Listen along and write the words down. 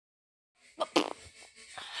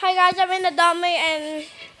Hi guys, I'm in the dummy and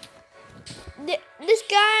this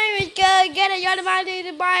guy is gonna get a lot of money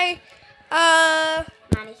to buy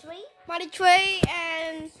money tree,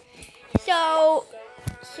 and so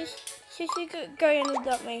she could go in the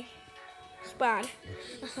dummy spawn.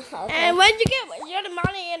 Okay. And when you get a lot of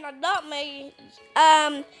money in the dummy,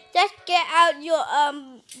 just get out your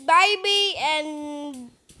baby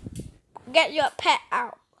and get your pet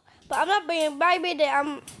out. But I'm not being a baby,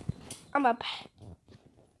 then I'm a pet.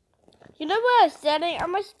 You know where I'm standing?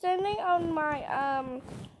 I'm standing on my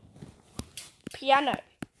piano.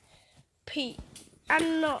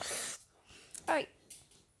 I'm not. Alright.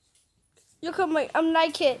 Look at me. I'm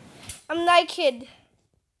naked. I'm naked.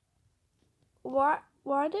 What?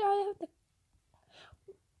 Why did I have to?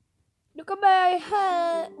 Look at my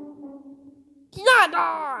head. It's not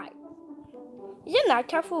night. Is it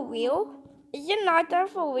nighttime for real? Is it nighttime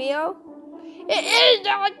for real? It is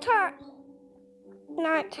nighttime.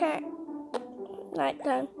 Nighttime.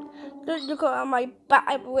 Nighttime. Look at my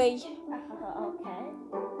battery. Okay.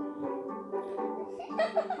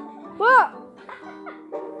 What?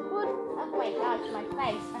 Oh my gosh, my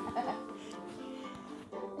face.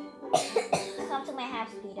 Come to my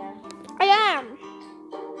house, Peter. I am.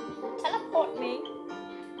 Teleport me.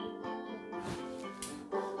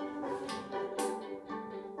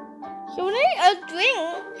 So we need a drink.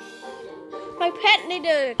 My pet needs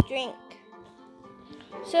a drink.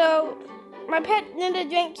 So my pet needs a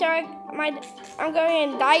drink. So I'm going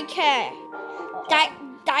in daycare.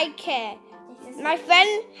 Daycare. My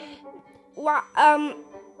friend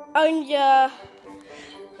owns a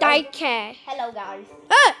daycare. Hello guys.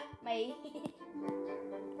 Me.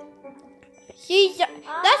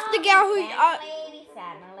 That's the girl who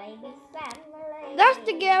family. That's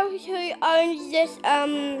the girl who owns this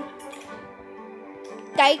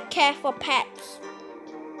daycare for pets.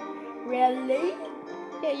 Really?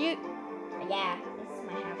 Yeah, Yeah, this is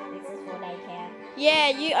my house. This is for daycare. Yeah,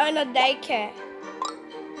 you own a daycare.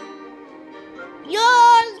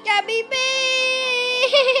 Yours gotta be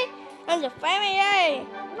me. I'm the family.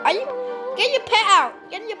 Are you? Get your pet out.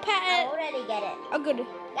 Get your pet I out. already get it. Oh, good.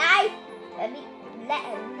 Guys, let me I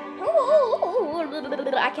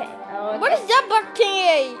can't. What is that bug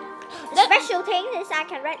thingy? The special thing is I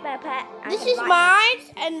can write my pet. This is mine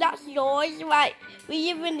and that's yours. Right?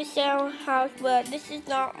 We live in the same house, but this is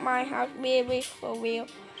not my house, really, for real.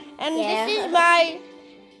 And yeah. This is my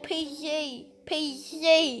PC.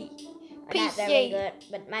 Not very good,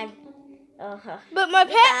 but my. But my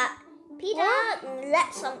pet. Peter,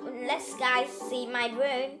 let's guys see my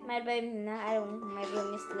room. My room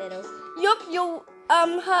is little. Yup,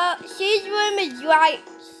 she's room is right,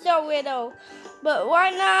 so little. But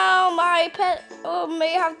right now, my pet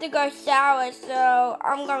may have to go shower, so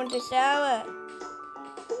I'm going to shower.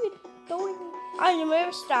 I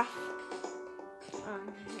remove stuff.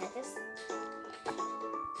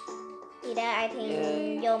 Peter, I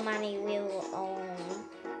think your money will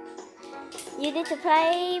You need to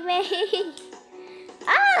play me.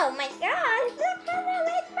 Oh my gosh, look at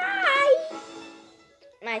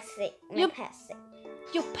my pet sick.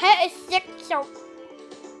 Your pet is sick, so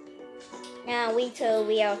we two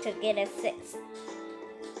we are together sick.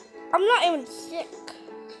 I'm not even sick.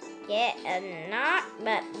 Yeah, not,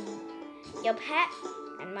 but your pet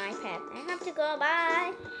and my pet. I have to go.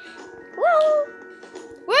 Bye. Woo!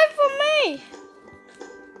 Wait for me.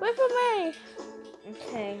 Wait for me.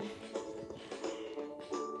 Okay.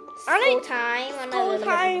 School time. School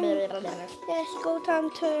time. Yeah, school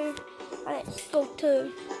time too. And it's school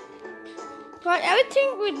too. Right,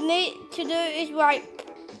 everything we need to do is write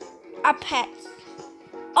a pet.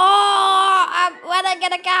 Oh, when I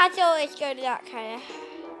get a castle, it's go to that kind of.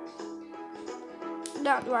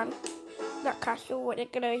 That one. That castle, what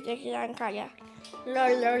it's going to do that kind of. You know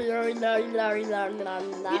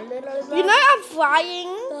I'm flying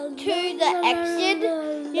to the exit.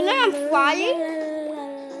 You know I'm flying.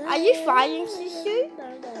 Are you flying, Sisu?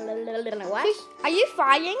 What? Are you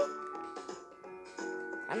flying?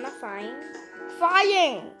 I'm not flying.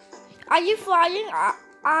 Flying. Are you flying?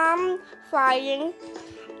 I'm flying.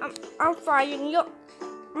 I'm flying. Look,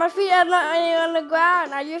 my feet are not on the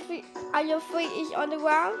ground. Are your feet is on the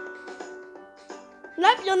ground?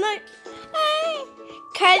 Nope, you're not. Hey,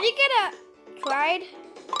 can you get a trade?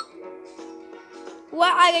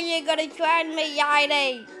 What are you gonna trade me,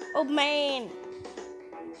 Yadi? Oh man.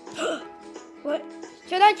 What?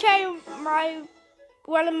 Should I trade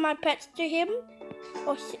one of my pets to him?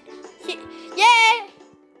 Oh shit. Yeah!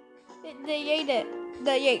 They ate it.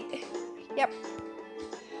 They ate. Yep.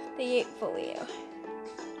 They ate for real.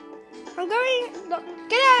 I'm going.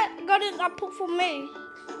 Get out. Got an apple for me.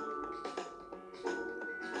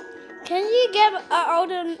 Can you get an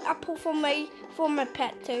golden apple for me, for my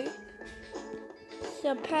pet too?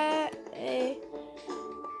 So pet,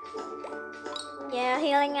 Yeah,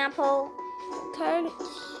 healing apple. thanks,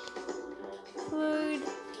 food.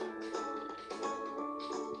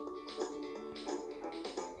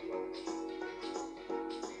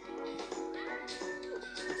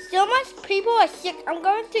 So much people are sick. I'm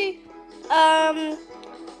going to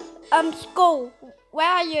school. Where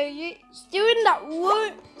are you? You still in that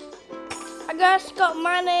room? I just got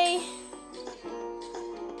money.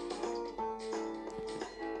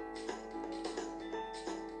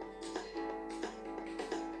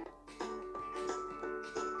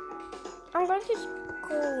 I'm going to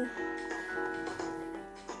school.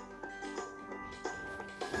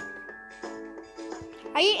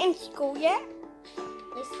 Are you in school yet?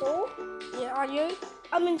 In school? Yeah, are you?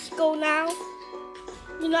 I'm in school now.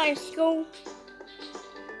 You're not in school?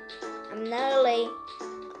 I'm nearly.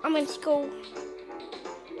 I'm in school.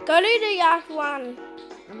 Go to the last one.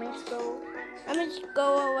 I'm in school. I'm in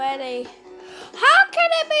school already. How can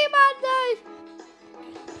it be about those?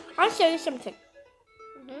 I'll show you something.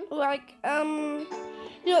 Like,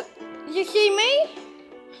 look, you see me?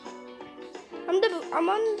 I'm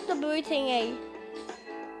on the blue thingy.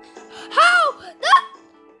 How?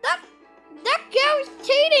 That girl is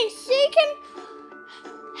cheating. She can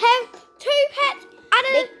have 2 pets at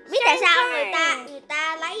the Biết tại same sao time.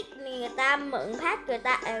 người ta mượn pet người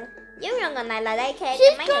ta giống như người này là đây khe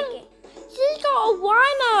She's mấy got- người kia. She's got a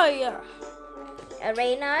rhino. A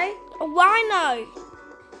rhino. A rhino.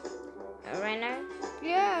 A rhino.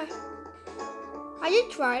 Yeah. Are you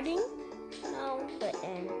trying? No, but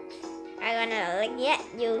I'm gonna get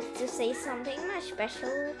you to see something much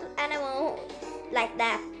special animal like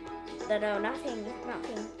that. No, nothing.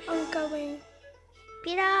 I'm going.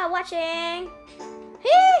 Peter, watching.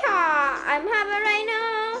 Hee-haw! I'm have a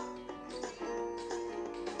rhino.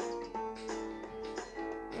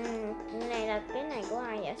 Cái này của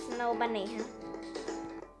ai vậy? Snow Bunny hả?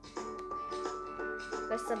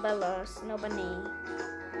 Isabella Snow Bunny.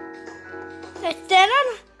 It's dead on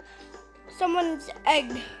someone's egg.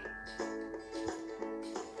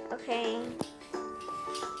 Okay.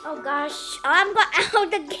 Oh gosh, I'm got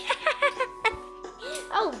out again.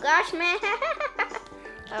 Oh gosh, man.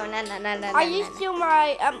 Oh no. Are you still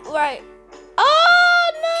my right?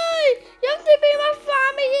 Oh no! You have to be my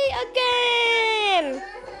family again.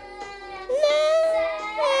 No.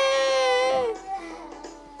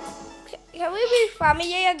 Can we be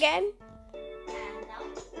family again?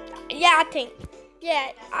 Yeah, I think.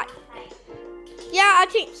 Yeah, I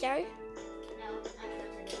think so.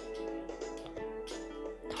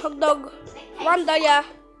 Hot dog, $1.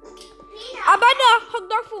 I buy the hot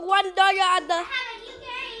dog for $1 at the.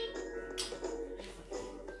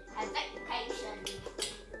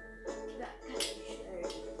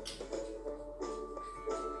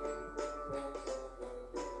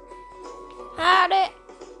 Howdy.